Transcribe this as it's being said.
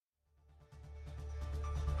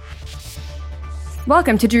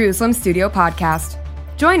Welcome to Jerusalem Studio Podcast.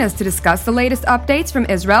 Join us to discuss the latest updates from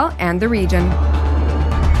Israel and the region.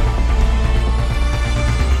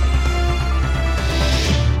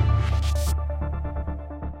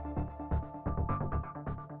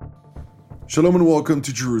 Shalom and welcome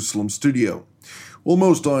to Jerusalem Studio. While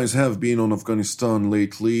most eyes have been on Afghanistan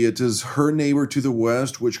lately, it is her neighbor to the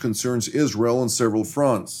west which concerns Israel on several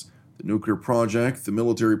fronts. The nuclear project, the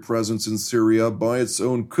military presence in Syria by its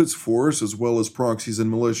own Quds force, as well as proxies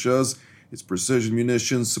and militias, its precision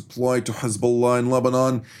munitions supplied to Hezbollah in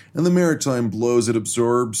Lebanon, and the maritime blows it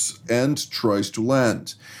absorbs and tries to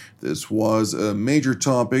land. This was a major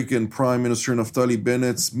topic in Prime Minister Naftali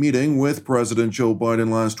Bennett's meeting with President Joe Biden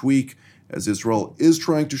last week, as Israel is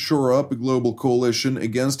trying to shore up a global coalition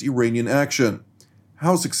against Iranian action.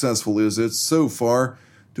 How successful is it so far?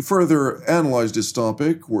 To further analyze this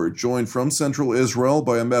topic, we're joined from Central Israel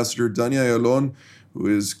by Ambassador Dani Ayalon, who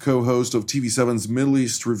is co-host of TV7's Middle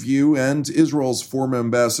East Review and Israel's former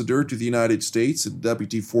ambassador to the United States and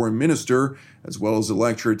deputy foreign minister, as well as a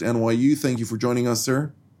lecturer at NYU. Thank you for joining us,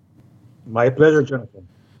 sir. My pleasure, Jonathan.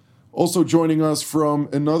 Also joining us from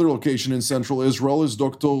another location in Central Israel is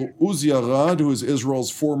Dr. Uzi Arad, who is Israel's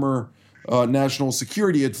former national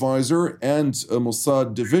security advisor and a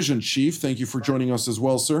Mossad division chief. Thank you for joining us as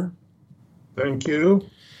well, sir. Thank you.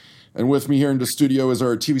 And with me here in the studio is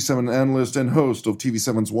our TV7 analyst and host of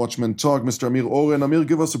TV7's Watchmen Talk, Mr. Amir Oren. Amir,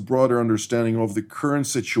 give us a broader understanding of the current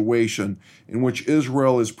situation in which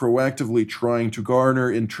Israel is proactively trying to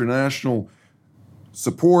garner international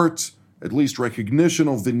support, at least recognition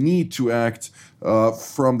of the need to act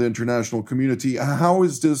from the international community. How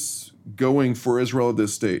is this going for Israel at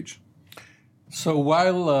this stage? So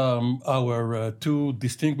while our two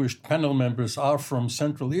distinguished panel members are from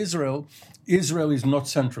Central Israel, Israel is not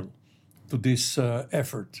central to this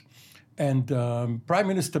effort. And Prime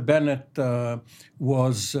Minister Bennett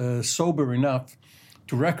was sober enough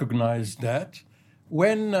to recognize that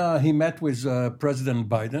when he met with President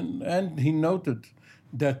Biden, and he noted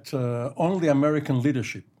that only American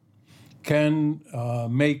leadership can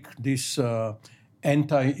make this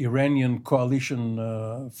anti-Iranian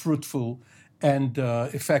coalition fruitful and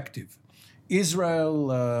effective.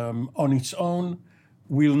 Israel on its own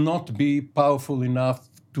will not be powerful enough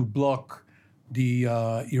to block the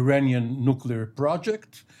Iranian nuclear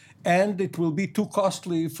project, and it will be too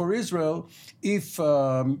costly for Israel if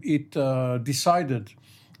it decided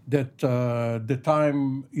that the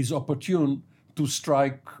time is opportune to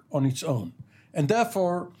strike on its own. And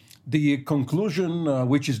therefore, the conclusion,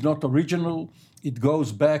 which is not original, it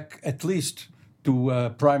goes back at least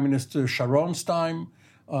to Prime Minister Sharon's time,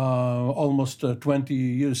 almost 20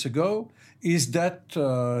 years ago, is that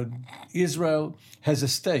Israel has a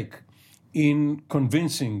stake in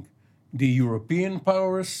convincing the European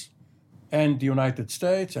powers and the United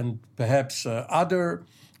States and perhaps other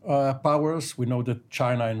powers. We know that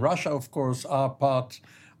China and Russia, of course, are part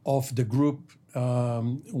of the group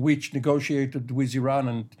which negotiated with Iran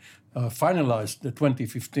and finalized the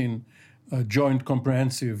 2015 Joint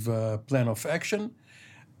Comprehensive Plan of Action.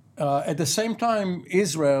 At the same time,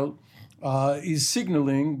 Israel is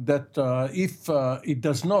signaling that if it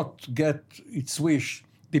does not get its wish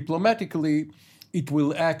diplomatically, it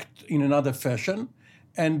will act in another fashion.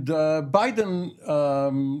 And Biden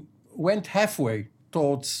went halfway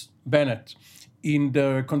towards Bennett. In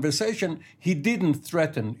the conversation, he didn't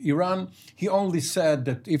threaten Iran. He only said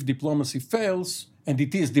that if diplomacy fails, and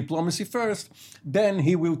it is diplomacy first, then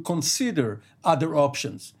he will consider other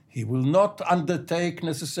options. He will not undertake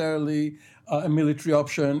necessarily a military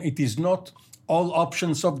option. It is not all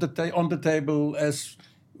options on the table, as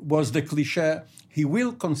was the cliche. He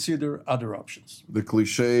will consider other options. The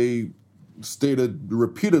cliche stated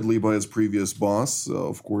repeatedly by his previous boss,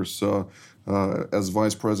 of course, as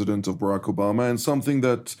vice president of Barack Obama, and something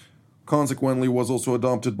that consequently was also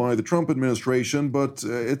adopted by the Trump administration, but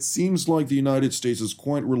it seems like the United States is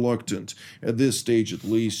quite reluctant, at this stage at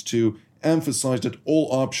least, to emphasize that all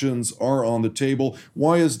options are on the table.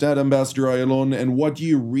 Why is that, Ambassador Ayalon, and what do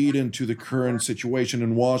you read into the current situation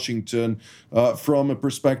in Washington from a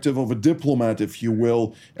perspective of a diplomat, if you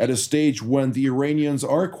will, at a stage when the Iranians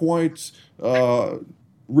are quite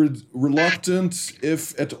reluctant,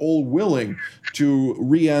 if at all willing, to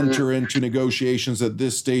re-enter into negotiations at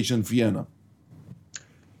this stage in Vienna?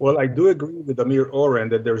 Well, I do agree with Amir Oren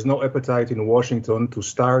that there's no appetite in Washington to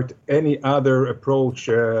start any other approach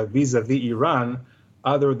vis-a-vis Iran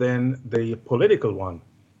other than the political one,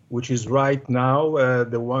 which is right now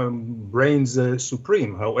the one reigns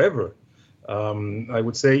supreme. However, I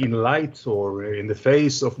would say in light or in the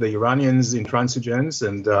face of the Iranians' intransigence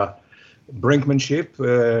and brinkmanship,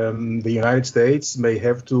 the United States may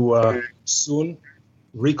have to soon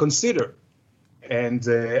reconsider. And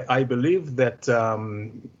I believe that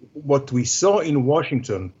what we saw in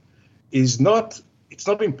Washington it's not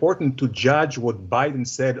important to judge what Biden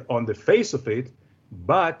said on the face of it,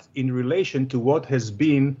 but in relation to what has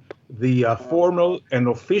been the formal and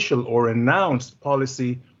official or announced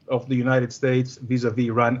policy of the United States vis-a-vis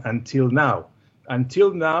Iran until now.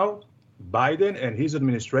 Until now, Biden and his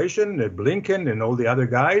administration, Blinken and all the other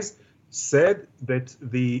guys, said that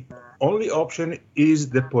the only option is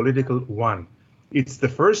the political one. It's the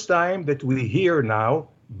first time that we hear now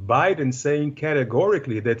Biden saying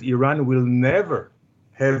categorically that Iran will never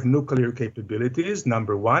have nuclear capabilities,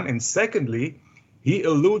 number one. And secondly, he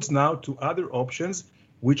alludes now to other options,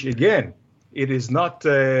 which again, it is not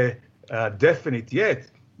definite yet,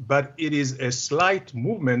 but it is a slight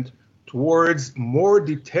movement towards more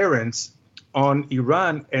deterrence on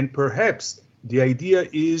Iran. And perhaps the idea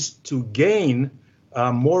is to gain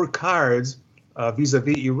more cards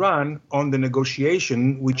vis-a-vis Iran on the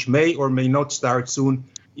negotiation, which may or may not start soon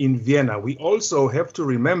in Vienna. We also have to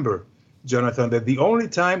remember, Jonathan, that the only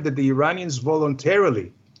time that the Iranians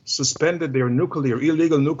voluntarily suspended their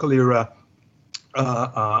illegal nuclear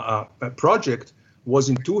project was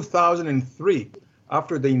in 2003,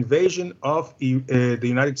 after the invasion of the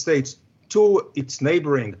United States to its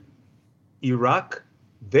neighboring Iraq.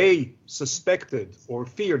 They suspected or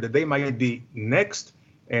feared that they might be next,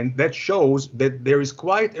 and that shows that there is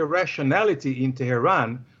quite a rationality in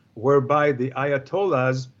Tehran whereby the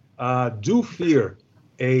Ayatollahs do fear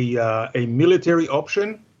a military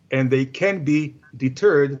option, and they can be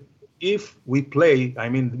deterred if we play,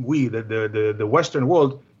 the Western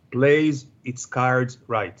world plays its cards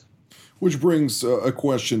right. Which brings a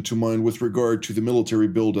question to mind with regard to the military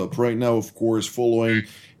buildup. Right now, of course, following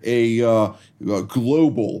a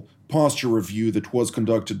global posture review that was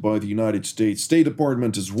conducted by the United States State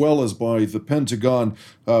Department as well as by the Pentagon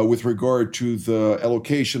with regard to the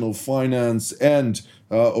allocation of finance and,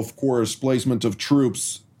 of course, placement of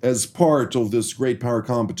troops as part of this great power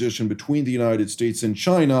competition between the United States and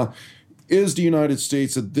China. Is the United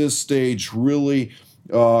States at this stage really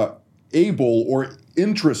able or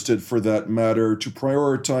interested, for that matter, to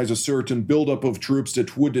prioritize a certain buildup of troops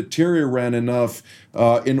that would deter Iran enough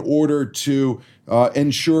in order to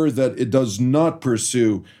ensure that it does not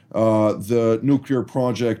pursue the nuclear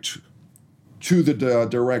project to the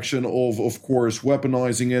direction of course,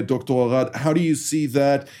 weaponizing it? Dr. Arad, how do you see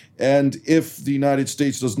that? And if the United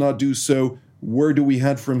States does not do so, where do we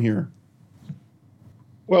head from here?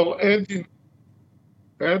 Well,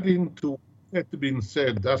 adding to what has been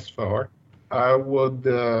said thus far, I would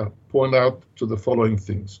point out to the following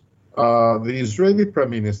things. The Israeli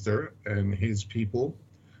Prime Minister and his people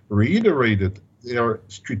reiterated their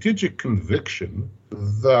strategic conviction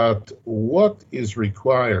that what is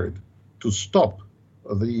required to stop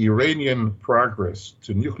the Iranian progress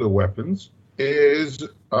to nuclear weapons is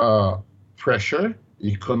pressure,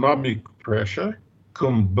 economic pressure,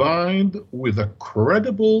 combined with a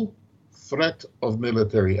credible threat of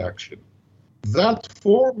military action. That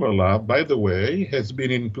formula, by the way, has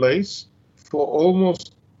been in place for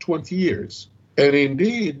almost 20 years. And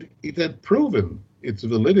indeed, it had proven its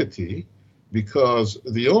validity, because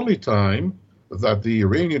the only time that the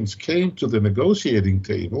Iranians came to the negotiating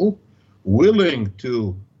table willing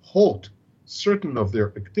to halt certain of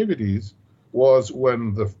their activities was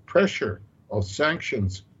when the pressure of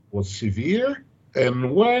sanctions was severe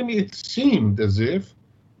and when it seemed as if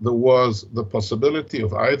there was the possibility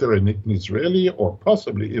of either an Israeli or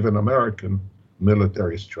possibly even American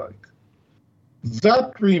military strike.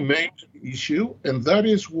 That remains an issue, and that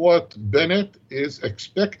is what Bennett is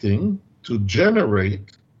expecting to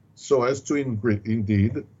generate so as to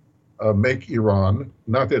indeed make Iran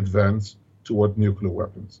not advance toward nuclear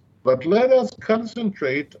weapons. But let us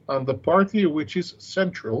concentrate on the party which is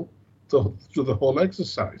central to the whole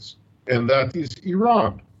exercise, and that is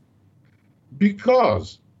Iran.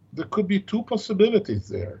 Because there could be two possibilities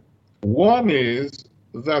there. One is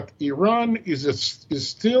that Iran is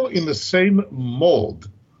still in the same mold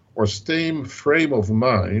or same frame of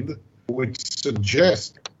mind, which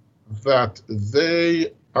suggests that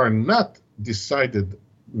they are not decided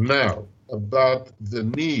now about the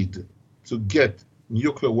need to get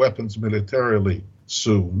nuclear weapons militarily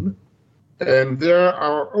soon. And they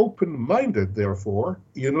are open-minded, therefore,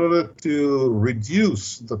 in order to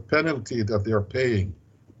reduce the penalty that they're paying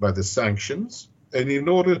by the sanctions, and in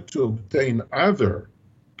order to obtain other,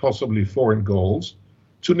 possibly foreign goals,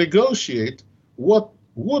 to negotiate what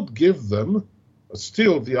would give them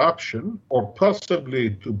still the option, or possibly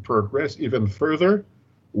to progress even further,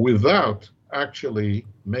 without actually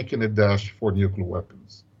making a dash for nuclear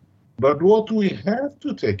weapons. But what we have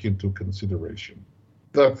to take into consideration,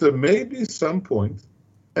 that there may be some point,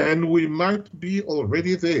 and we might be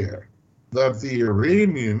already there, that the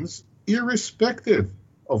Iranians, irrespective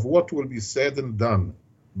of what will be said and done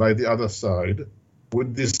by the other side,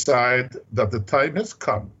 would decide that the time has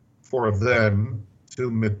come for them to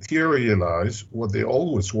materialize what they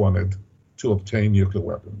always wanted, to obtain nuclear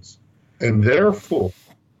weapons. And therefore,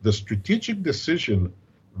 the strategic decision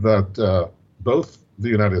that both the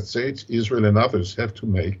United States, Israel, and others have to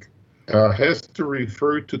make has to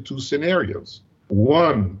refer to two scenarios.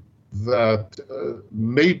 One, that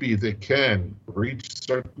maybe they can reach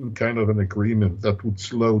certain kind of an agreement that would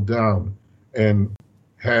slow down and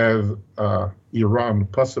have Iran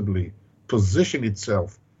possibly position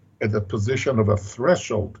itself at the position of a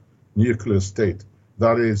threshold nuclear state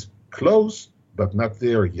that is close but not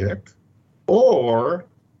there yet, or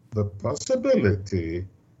the possibility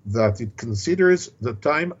that it considers the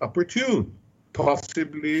time opportune,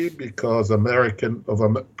 possibly because of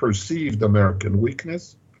perceived American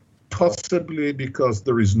weakness, possibly because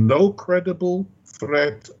there is no credible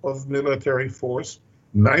threat of military force,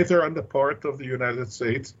 neither on the part of the United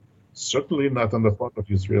States, certainly not on the part of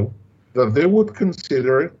Israel, that they would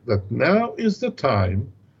consider that now is the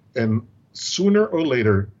time, and sooner or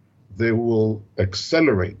later they will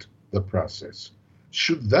accelerate the process.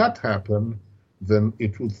 Should that happen, then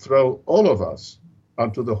it would throw all of us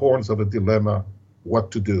onto the horns of a dilemma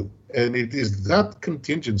what to do. And it is that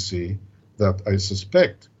contingency that I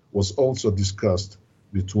suspect was also discussed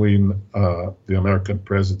between the American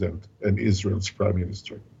president and Israel's prime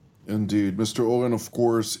minister. Indeed. Mr. Oren, of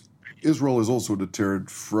course, Israel is also deterred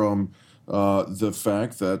from the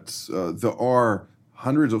fact that there are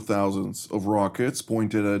hundreds of thousands of rockets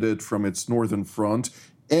pointed at it from its northern front.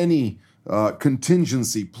 Any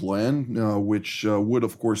contingency plan, which would,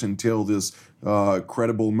 of course, entail this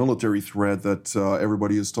credible military threat that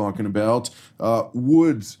everybody is talking about,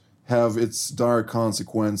 would have its dire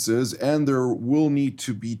consequences, and there will need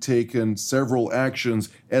to be taken several actions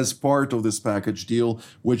as part of this package deal,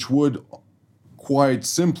 which would quite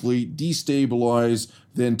simply destabilize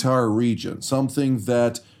the entire region, something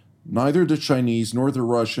that neither the Chinese nor the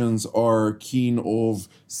Russians are keen of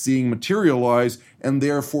seeing materialize, and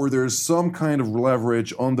therefore there's some kind of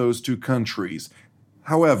leverage on those two countries.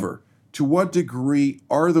 However, to what degree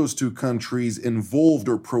are those two countries involved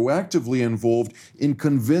or proactively involved in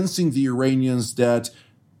convincing the Iranians that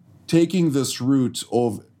taking this route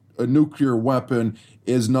of a nuclear weapon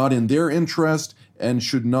is not in their interest and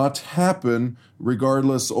should not happen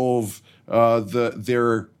regardless of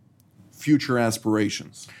their future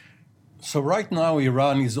aspirations? So right now,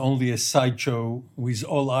 Iran is only a sideshow with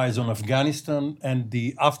all eyes on Afghanistan and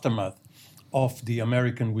the aftermath of the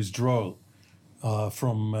American withdrawal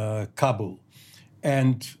from Kabul.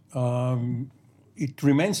 And it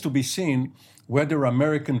remains to be seen whether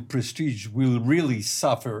American prestige will really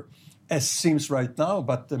suffer, as seems right now,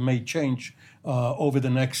 but may change over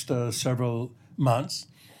the next several months,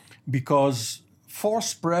 because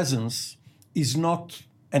force presence is not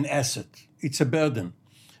an asset, it's a burden.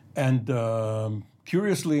 And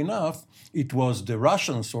curiously enough, it was the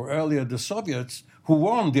Russians, or earlier the Soviets, who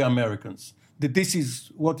warned the Americans that this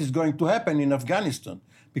is what is going to happen in Afghanistan,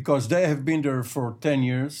 because they have been there for 10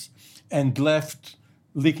 years and left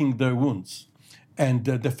licking their wounds. And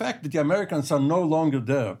the fact that the Americans are no longer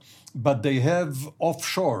there, but they have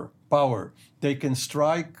offshore power, they can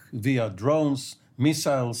strike via drones,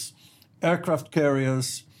 missiles, aircraft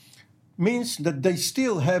carriers, means that they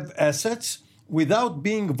still have assets without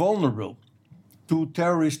being vulnerable to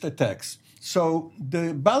terrorist attacks. So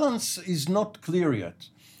the balance is not clear yet.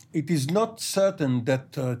 It is not certain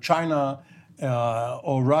that China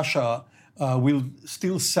or Russia will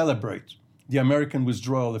still celebrate the American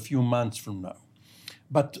withdrawal a few months from now.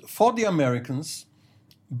 But for the Americans,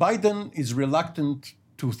 Biden is reluctant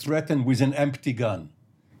to threaten with an empty gun.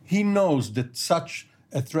 He knows that such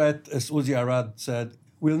a threat, as Uzi Arad said,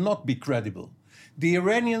 will not be credible. The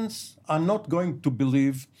Iranians are not going to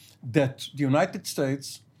believe that the United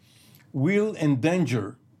States will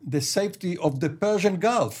endanger the safety of the Persian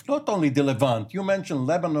Gulf, not only the Levant. You mentioned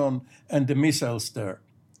Lebanon and the missiles there,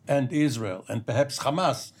 and Israel, and perhaps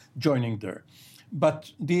Hamas joining there.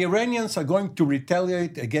 But the Iranians are going to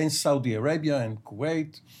retaliate against Saudi Arabia and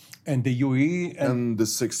Kuwait and the UAE. And the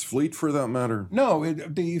Sixth Fleet, for that matter? No,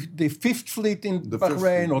 the Fifth Fleet in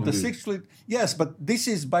Bahrain, or the Sixth Fleet. Yes, but this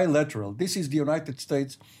is bilateral. This is the United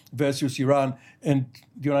States versus Iran. And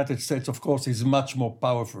the United States, of course, is much more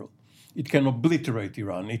powerful. It can obliterate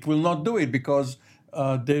Iran. It will not do it because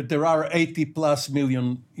there are 80 plus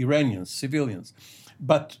million Iranians, civilians.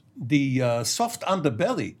 But the soft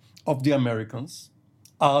underbelly of the Americans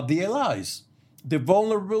are the allies, the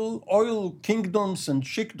vulnerable oil kingdoms and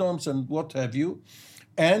sheikdoms and what have you.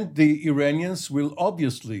 And the Iranians will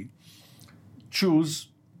obviously choose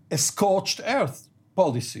a scorched earth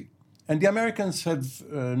policy. And the Americans have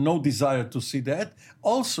no desire to see that.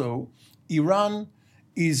 Also, Iran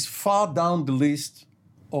is far down the list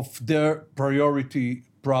of their priority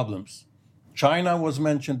problems. China was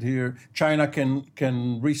mentioned here. China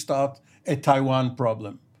can restart a Taiwan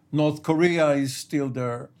problem. North Korea is still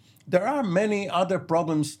there. There are many other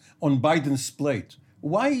problems on Biden's plate.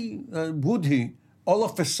 Why would he, all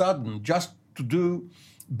of a sudden, just to do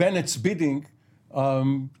Bennett's bidding,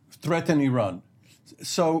 threaten Iran?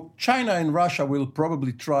 So China and Russia will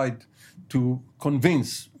probably try to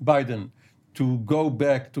convince Biden to go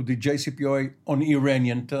back to the JCPOA on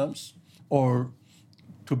Iranian terms, or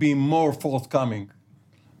to be more forthcoming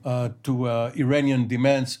to Iranian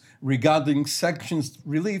demands regarding sanctions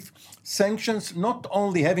relief. Sanctions not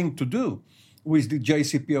only having to do with the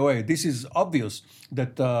JCPOA. This is obvious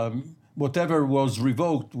that whatever was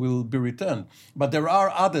revoked will be returned. But there are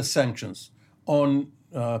other sanctions on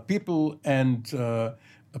people and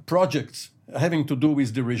projects having to do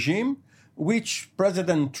with the regime, which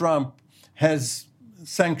President Trump has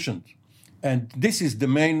sanctioned. And this is the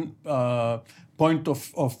main point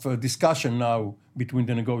of discussion now between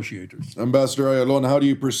the negotiators. Ambassador Ayalon, how do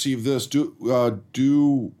you perceive this?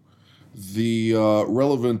 Do the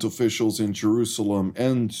relevant officials in Jerusalem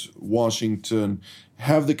and Washington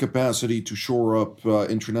have the capacity to shore up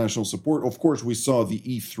international support? Of course, we saw the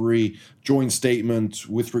E3 joint statement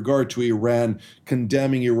with regard to Iran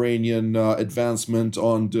condemning Iranian advancement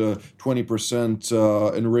on the 20%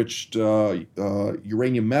 enriched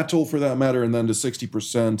uranium metal, for that matter, and then the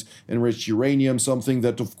 60% enriched uranium, something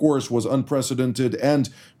that, of course, was unprecedented. And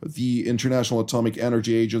the International Atomic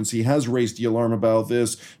Energy Agency has raised the alarm about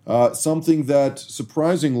this, something that,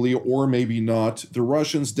 surprisingly, or maybe not, the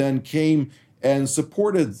Russians then came and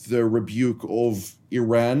supported the rebuke of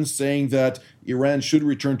Iran, saying that Iran should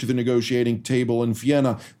return to the negotiating table in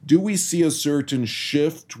Vienna. Do we see a certain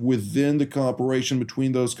shift within the cooperation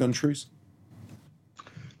between those countries?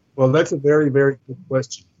 Well, that's a very, very good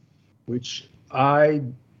question, which I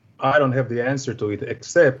don't have the answer to it,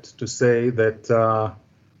 except to say that,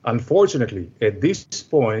 unfortunately, at this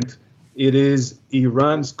point, it is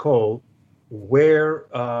Iran's call where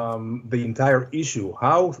the entire issue,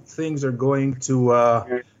 how things are going to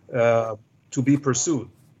be pursued.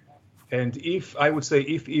 And if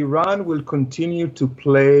Iran will continue to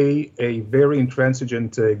play a very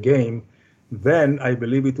intransigent game, then I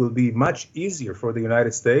believe it will be much easier for the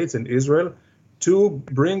United States and Israel to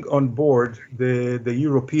bring on board the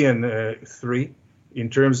European three in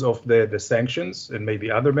terms of the sanctions and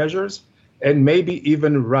maybe other measures, and maybe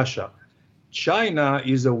even Russia. China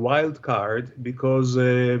is a wild card because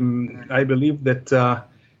I believe that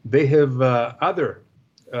they have other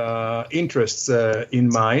interests in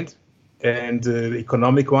mind, and the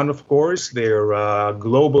economic one, of course, their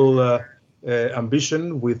global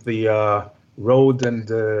ambition with the road and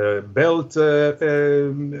belt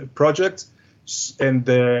project, and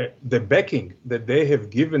the backing that they have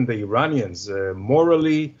given the Iranians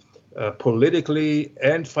morally, politically,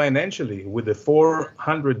 and financially with the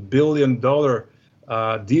 $400 billion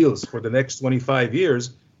deals for the next 25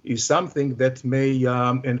 years is something that may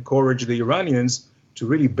encourage the Iranians to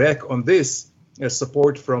really back on this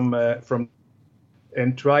support from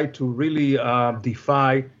and try to really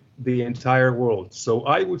defy the entire world. So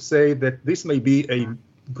I would say that this may be a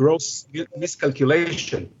gross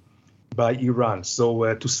miscalculation by Iran.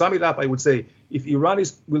 So to sum it up, I would say if Iran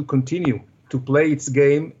will continue to play its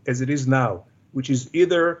game as it is now, which is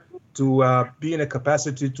either to be in a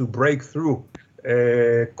capacity to break through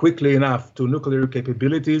quickly enough to nuclear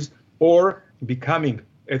capabilities, or becoming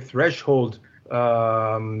a threshold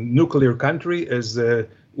nuclear country, as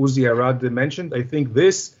Uzi Arad mentioned, I think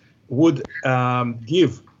this would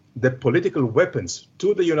give the political weapons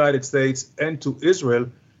to the United States and to Israel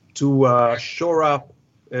to shore up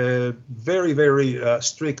very, very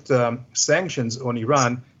strict sanctions on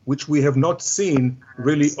Iran, which we have not seen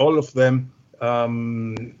really all of them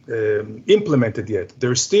implemented yet.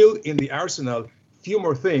 There's still in the arsenal few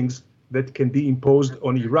more things that can be imposed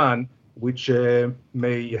on Iran, which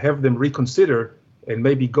may have them reconsider and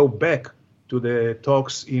maybe go back to the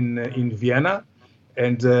talks in Vienna.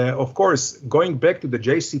 And of course, going back to the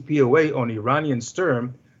JCPOA on Iranian's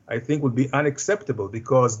term, I think would be unacceptable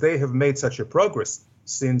because they have made such a progress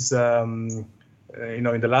since, in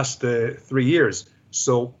the last 3 years.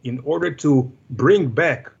 So in order to bring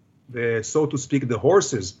back, so to speak, the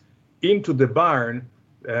horses into the barn,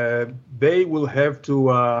 they will have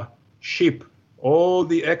to ship all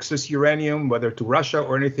the excess uranium, whether to Russia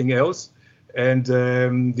or anything else, and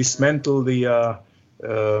dismantle the,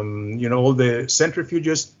 all the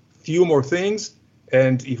centrifuges, few more things.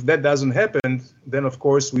 And if that doesn't happen, then of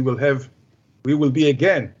course we will be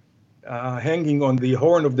again hanging on the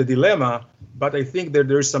horn of the dilemma. But I think that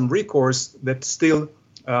there's some recourse that still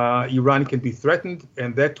Iran can be threatened,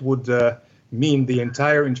 and that would mean the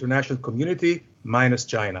entire international community minus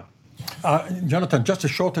China. Jonathan, just a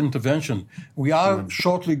short intervention. We are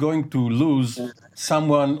shortly going to lose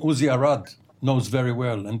someone Uzi Arad knows very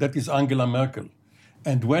well, and that is Angela Merkel.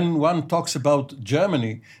 And when one talks about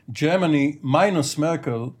Germany minus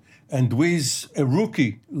Merkel and with a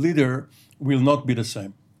rookie leader will not be the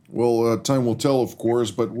same. Well, time will tell, of course,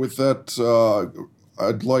 but with that,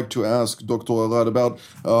 I'd like to ask Dr. Arad about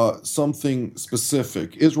something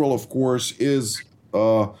specific. Israel, of course, is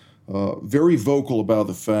very vocal about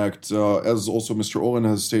the fact, as also Mr. Oren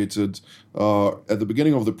has stated at the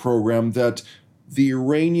beginning of the program, that the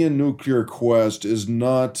Iranian nuclear quest is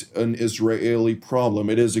not an Israeli problem.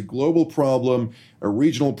 It is a global problem, a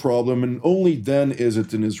regional problem, and only then is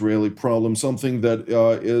it an Israeli problem, something that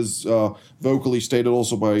is vocally stated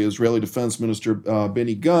also by Israeli Defense Minister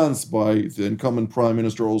Benny Gantz, by the incumbent Prime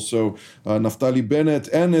Minister also Naftali Bennett,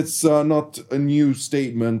 and it's not a new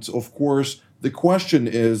statement. Of course, the question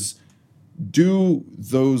is, do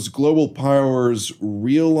those global powers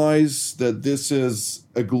realize that this is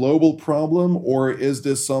a global problem, or is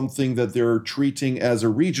this something that they're treating as a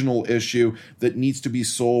regional issue that needs to be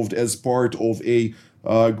solved as part of a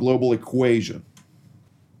global equation?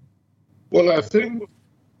 Well, I think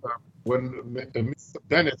when Mr.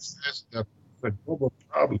 Bennett says that it's a global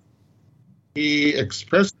problem, he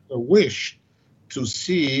expressed a wish to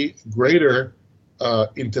see greater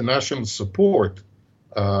international support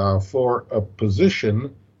for a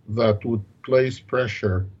position that would place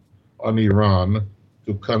pressure on Iran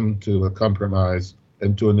to come to a compromise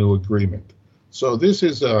and to a new agreement. So this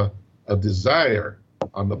is a desire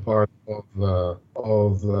on the part of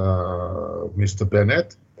Mr.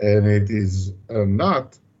 Bennett, and it is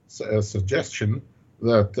not a suggestion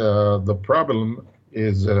that the problem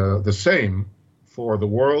is the same for the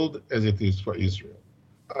world as it is for Israel.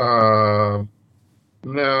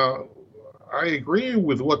 Now, I agree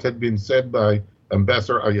with what had been said by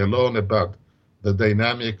Ambassador Ayalon about the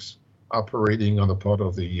dynamics operating on the part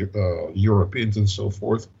of the Europeans and so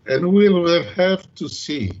forth, and we'll have to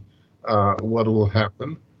see what will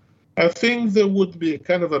happen. I think there would be a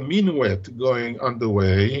kind of a minuet going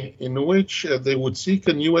underway in which they would seek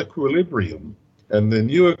a new equilibrium, and the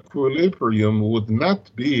new equilibrium would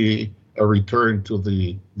not be a return to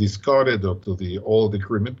the discarded or to the old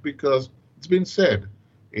agreement, because it's been said,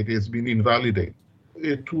 it has been invalidated.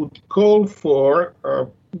 It would call for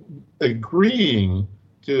agreeing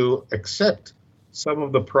to accept some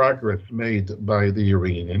of the progress made by the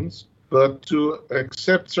Iranians, but to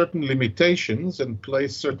accept certain limitations and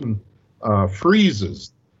place certain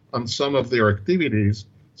freezes on some of their activities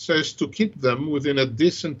so as to keep them within a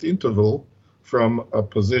decent interval from a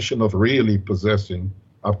position of really possessing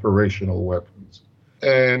operational weapons.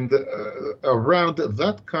 And around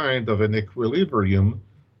that kind of an equilibrium,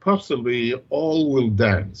 possibly all will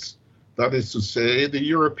dance. That is to say, the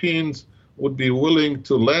Europeans would be willing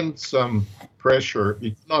to lend some pressure,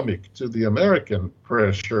 economic, to the American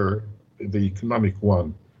pressure, the economic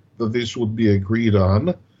one, that this would be agreed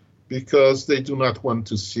on, because they do not want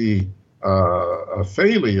to see a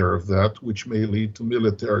failure of that, which may lead to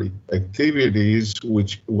military activities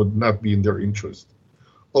which would not be in their interest.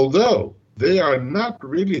 Although they are not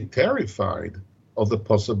really terrified of the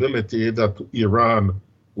possibility that Iran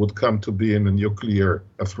would come to be in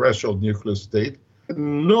a threshold nuclear state,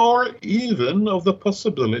 nor even of the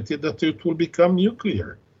possibility that it will become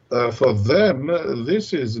nuclear. For them,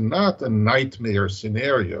 this is not a nightmare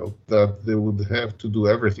scenario that they would have to do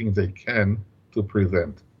everything they can to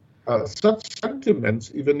prevent. Such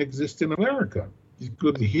sentiments even exist in America. You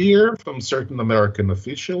could hear from certain American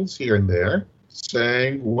officials here and there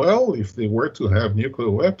saying, well, if they were to have nuclear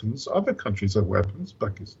weapons, other countries have weapons,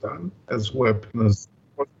 Pakistan has weapons.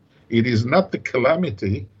 It is not the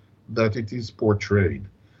calamity that it is portrayed.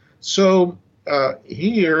 So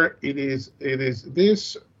here it is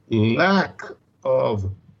this lack of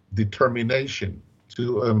determination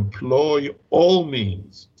to employ all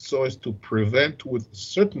means so as to prevent with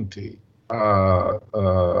certainty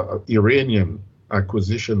Iranian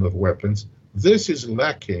acquisition of weapons. This is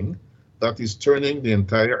lacking. That is turning the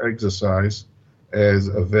entire exercise as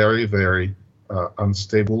a very, very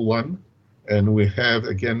unstable one, and we have,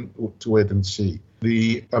 again, to wait and see.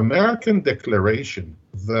 The American declaration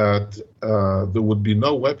that there would be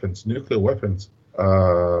no weapons, nuclear weapons,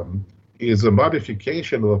 is a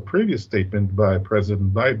modification of a previous statement by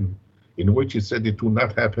President Biden, in which he said it would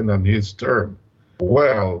not happen on his term.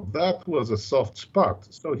 Well, that was a soft spot,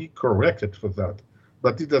 so he corrected for that.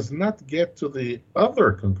 But he does not get to the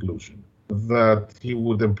other conclusion, that he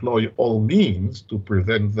would employ all means to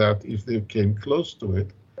prevent that if they came close to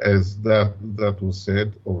it, as that was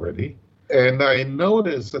said already. And I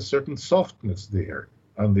notice a certain softness there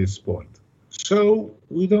on this point. So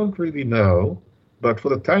we don't really know, but for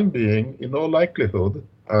the time being, in all likelihood,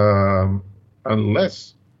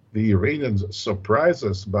 unless the Iranians surprise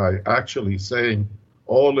us by actually saying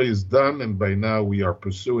all is done and by now we are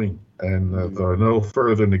pursuing and there are no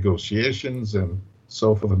further negotiations and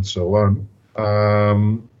so forth and so on,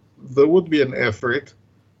 there would be an effort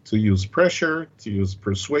to use pressure, to use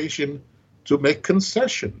persuasion, to make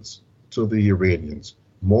concessions to the Iranians,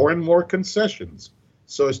 more and more concessions,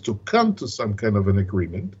 so as to come to some kind of an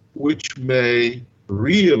agreement which may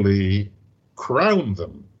really crown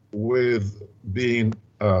them with being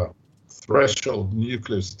a threshold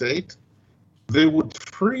nuclear state. They would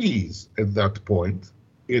freeze at that point.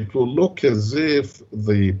 It will look as if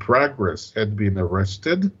the progress had been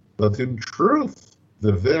arrested, but in truth,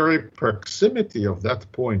 the very proximity of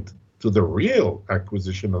that point to the real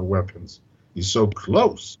acquisition of weapons is so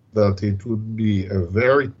close that it would be a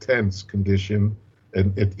very tense condition.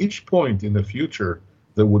 And at each point in the future,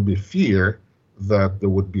 there would be fear that there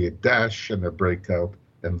would be a dash and a breakout,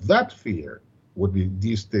 and that fear would be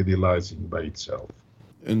destabilizing by itself.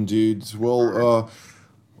 Indeed. Well,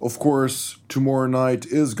 of course, tomorrow night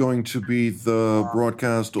is going to be the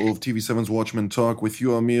broadcast of TV7's Watchmen Talk with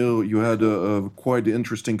you, Amir. You had a quite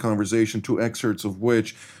interesting conversation, 2 excerpts of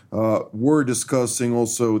which were discussing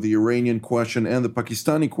also the Iranian question and the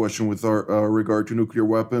Pakistani question with regard to nuclear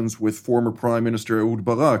weapons with former Prime Minister Ehud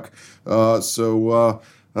Barak.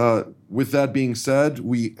 With that being said,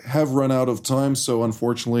 we have run out of time, so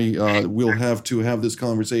unfortunately we'll have to have this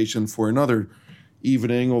conversation for another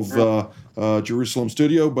evening of Jerusalem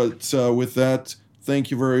Studio. But with that,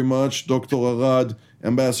 thank you very much, Dr. Arad,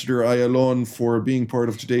 Ambassador Ayalon, for being part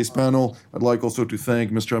of today's panel. I'd like also to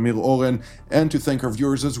thank Mr. Amir Oren and to thank our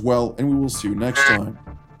viewers as well, and we will see you next time.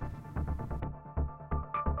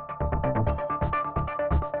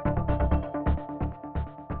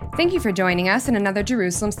 Thank you for joining us in another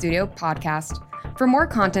Jerusalem Studio podcast. For more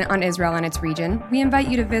content on Israel and its region, we invite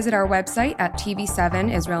you to visit our website at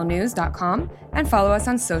tv7israelnews.com and follow us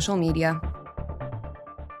on social media.